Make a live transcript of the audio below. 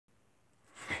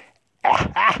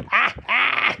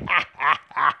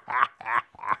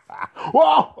Good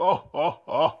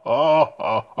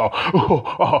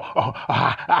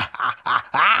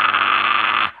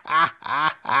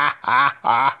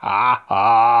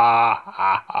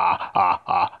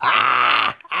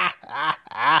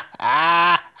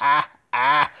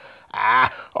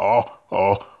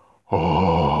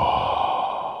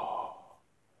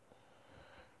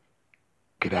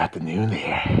afternoon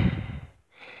there.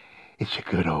 It's your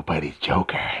good old buddy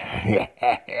Joker.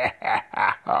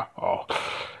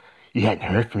 You hadn't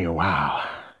heard from me in a while.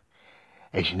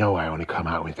 As you know, I only come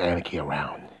out with Anarchy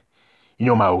around. You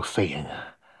know my old saying,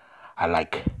 I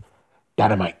like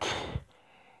dynamite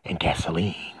and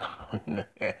gasoline. But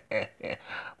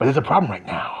there's a problem right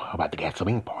now about the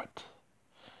gasoline part.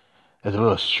 There's a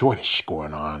little shortage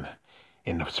going on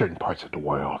in certain parts of the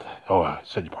world, or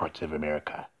certain parts of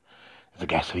America. There's a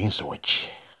gasoline shortage.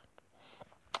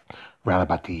 Round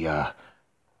about the,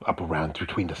 up around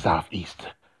between the southeast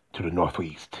to the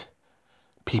northeast.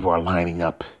 People are lining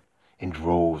up in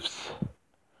droves,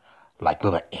 like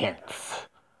little ants,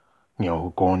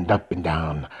 going up and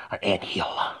down an ant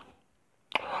hill.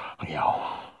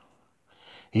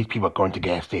 These people are going to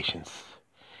gas stations,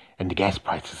 and the gas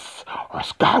prices are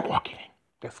skyrocketing.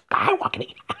 They're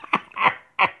skyrocketing.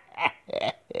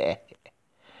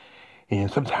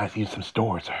 And sometimes even some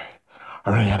stores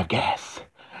are running out of gas.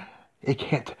 They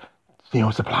can't,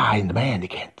 supply and demand. They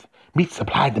can't meet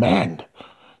supply and demand.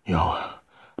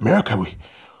 America,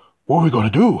 what are we going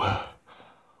to do?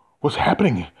 What's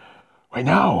happening right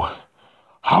now?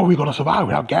 How are we going to survive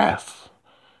without gas?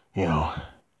 I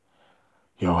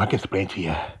can explain to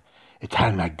you, at a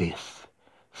time like this,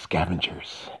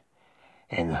 scavengers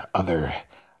and other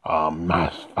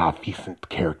malfeasant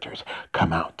characters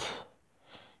come out,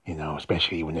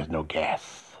 especially when there's no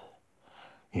gas.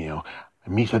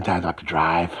 Me sometimes I like to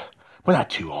drive, but not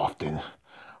too often.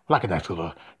 I like a nice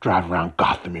little drive around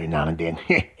Gotham every now and then.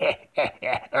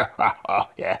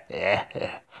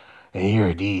 And here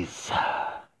are these,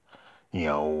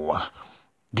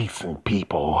 decent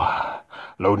people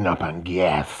loading up on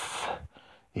gas.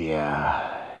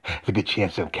 Yeah, it's a good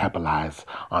chance to capitalize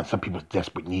on some people's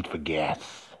desperate need for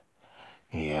gas.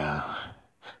 Yeah,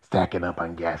 stacking up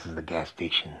on gas at the gas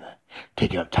station,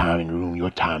 taking up time and room,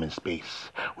 your time and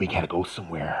space. We gotta go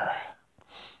somewhere.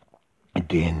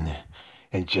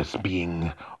 And just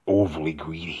being overly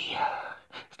greedy.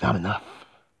 It's not enough.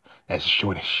 That's a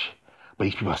shortage. But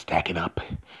these people are stacking up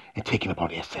and taking up all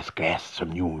the excess gas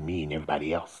from you and me and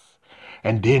everybody else.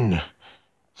 And then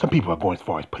some people are going as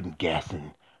far as putting gas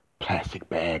in plastic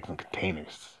bags and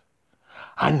containers.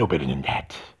 I know better than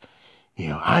that.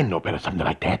 I know better something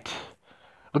like that.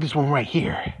 Look at this one right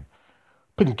here.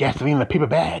 Putting gasoline in a paper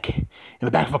bag in the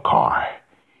back of a car.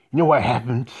 You know what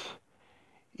happens?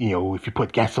 If you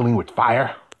put gasoline with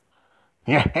fire.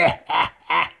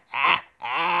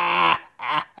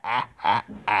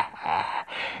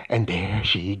 And there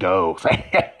she goes.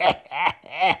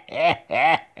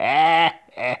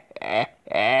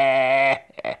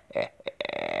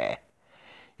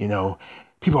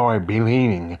 People are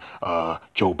blaming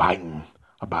Joe Biden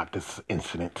about this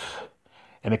incident,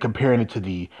 and they're comparing it to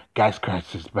the gas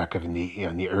crisis back in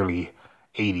the early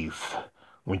 80s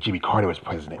when Jimmy Carter was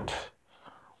president.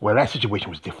 Well, that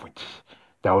situation was different.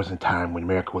 That was in time when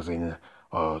America was in,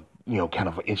 kind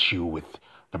of an issue with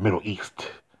the Middle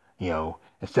East.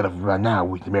 Instead of right now,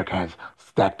 America has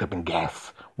stacked up in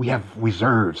gas. We have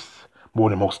reserves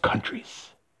more than most countries.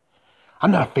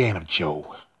 I'm not a fan of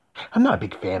Joe. I'm not a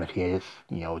big fan of his,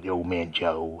 the old man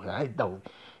Joe. I don't,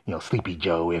 Sleepy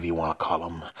Joe, whatever you want to call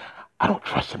him. I don't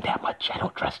trust him that much. I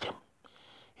don't trust him.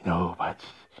 But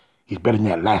he's better than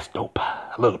that last dope.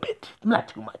 A little bit. Not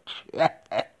too much.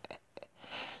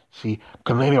 See,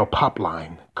 Colonial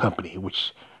Popline Company,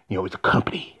 which, is a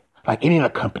company, like any other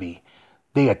company,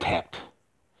 they attacked,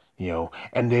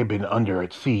 and they've been under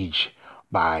siege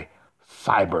by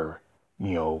cyber,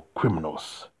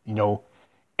 criminals,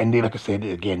 and they, like I said,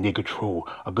 again, they control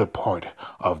a good part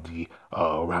of the,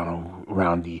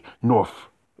 around the north,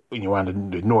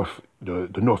 around the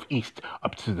northeast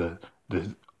up to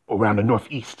around the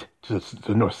northeast to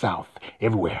the north-south,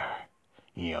 everywhere.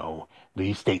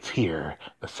 These states here,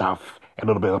 the south, and a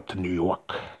little bit up to New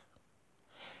York.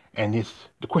 And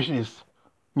the question is,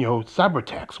 cyber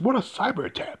attacks. What are cyber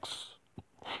attacks?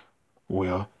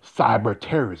 Well, cyber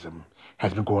terrorism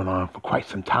has been going on for quite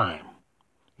some time,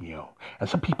 and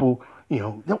some people,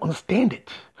 don't understand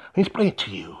it. Let me explain it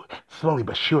to you, slowly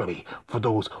but surely, for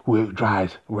those who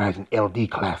rise in LD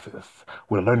classes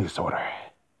with a learning disorder.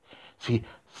 See,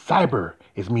 cyber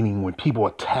is meaning when people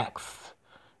attacks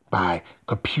by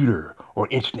computer or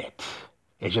internet,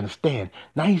 As you understand,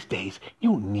 these days,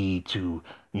 you don't need to,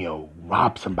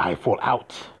 rob somebody full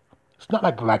out. It's not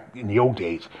like in the old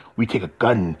days, we take a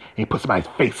gun and you put somebody's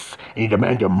face and you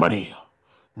demand their money.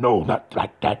 No, not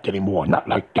like that anymore. Not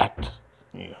like that.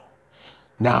 Yeah.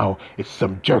 Now it's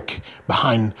some jerk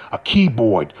behind a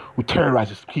keyboard who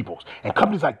terrorizes people. And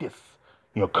companies like this,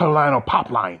 Colorline or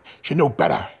Popline, should know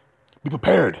better. Be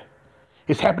prepared.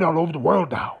 It's happening all over the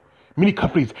world now. Many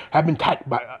companies have been attacked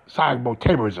by cyber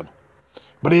terrorism,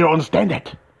 but they don't understand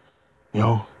that. They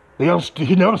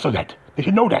should understand that. They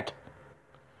should know that.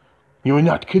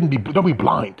 Don't be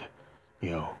blind.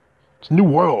 It's a new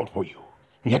world for you.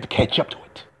 You have to catch up to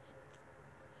it.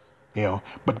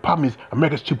 But the problem is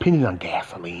America's too dependent on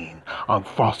gasoline, on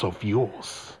fossil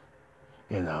fuels.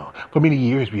 For many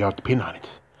years we are dependent on it.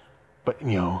 But,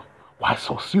 why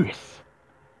so serious?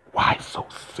 Why so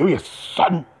serious,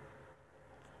 son?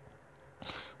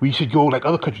 We should go like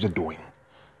other countries are doing.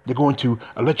 They're going to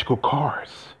electrical cars,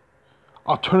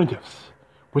 alternatives,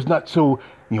 was not so,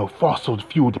 fossil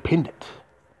fuel dependent.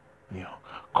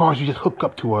 Cars you just hook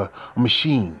up to a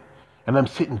machine and let them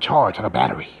sit and charge on a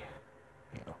battery.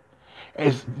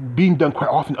 It's being done quite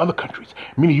often in other countries.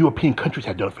 Many European countries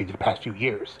have done it for the past few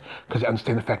years because they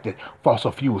understand the fact that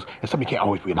fossil fuels is something you can't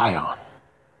always rely on.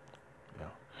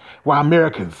 While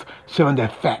Americans sit on their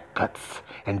fat guts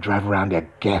and drive around their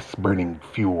gas-burning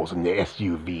fuels in their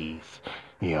SUVs.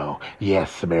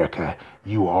 Yes, America,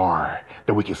 you are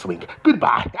the weakest link.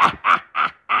 Goodbye.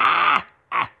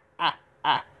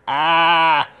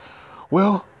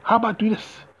 Well, how about do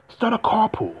this? Start a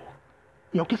carpool.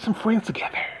 Get some friends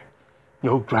together.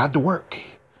 Drive to work.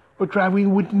 Or drive where you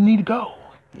wouldn't need to go.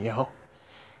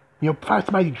 Find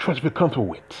somebody you trust to feel comfortable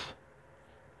with.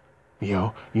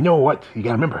 You know what? You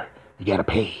gotta remember, you gotta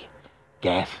pay.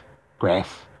 Gas, grass,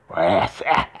 or ass.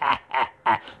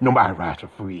 Nobody rides for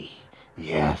free.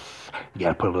 Yes, you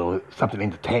gotta put a little something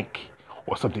in the tank.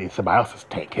 Or something in somebody else's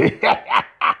tank.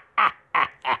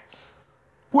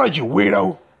 What, you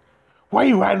weirdo? Why are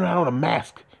you riding around with a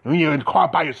mask when you're in the car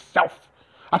by yourself?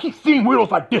 I keep seeing weirdos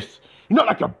like this. You're not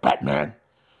like you're Batman.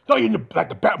 No, you're like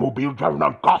the Batmobile driving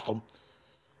around Gotham.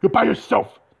 You're by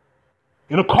yourself.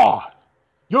 In a car.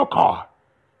 Your car.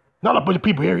 Not a bunch of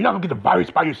people here. You're not going to get the virus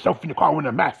by yourself in your car wearing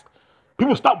a mask.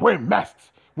 People stop wearing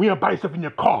masks when you're by yourself in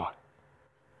your car.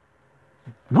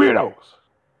 Weirdos.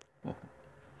 Or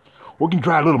you can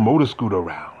drive a little motor scooter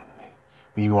around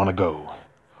when you want to go.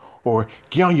 Or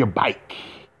get on your bike.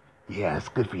 Yeah, it's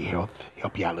good for your health.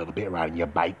 Help you out a little bit riding your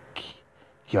bike.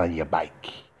 Get on your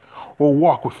bike. Or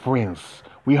walk with friends.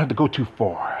 We don't have to go too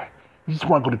far. You just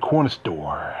want to go to the corner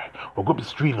store. Or go up the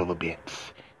street a little bit.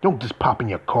 Don't just pop in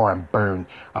your car and burn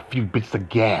a few bits of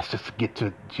gas just to get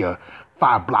to your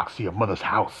 5 blocks to your mother's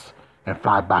house. And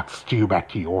 5 blocks steer back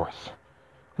to yours.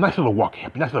 Nice little walk,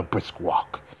 happy. Nice little brisk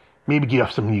walk. Maybe get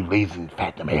off some of you lazy and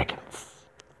fat Americans.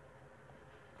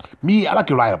 Me, I like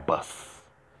to ride a bus.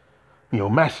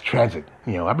 Mass transit.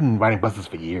 I've been riding buses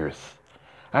for years.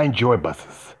 I enjoy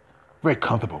buses. Very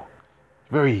comfortable.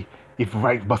 If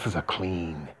right buses are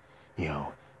clean.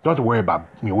 Don't have to worry about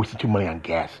wasting too much money on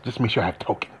gas. Just make sure I have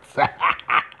tokens.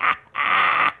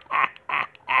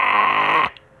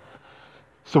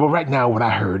 So right now, what I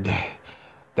heard,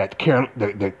 that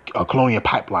the Colonial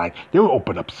Pipeline, they will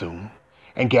open up soon.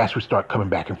 And gas will start coming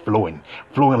back and flowing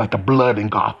like the blood in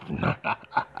Gotham.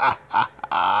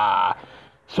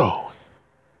 So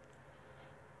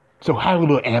have a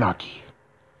little anarchy.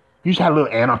 You just have a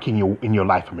little anarchy in your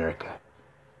life, America.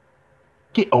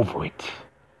 Get over it.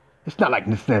 It's not like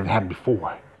this never happened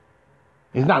before.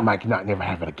 It's not like not never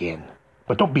happen again.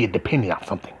 But don't be dependent on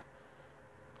something.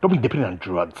 Don't be dependent on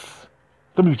drugs.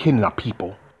 Don't be dependent on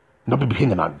people. Don't be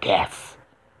dependent on gas.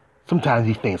 Sometimes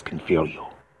these things can fail you.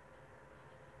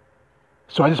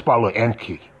 So I just brought a little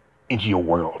anarchy into your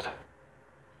world.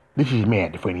 This is your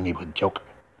man, the friendly neighborhood joker.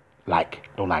 Like,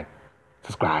 don't like,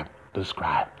 subscribe,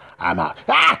 I'm out.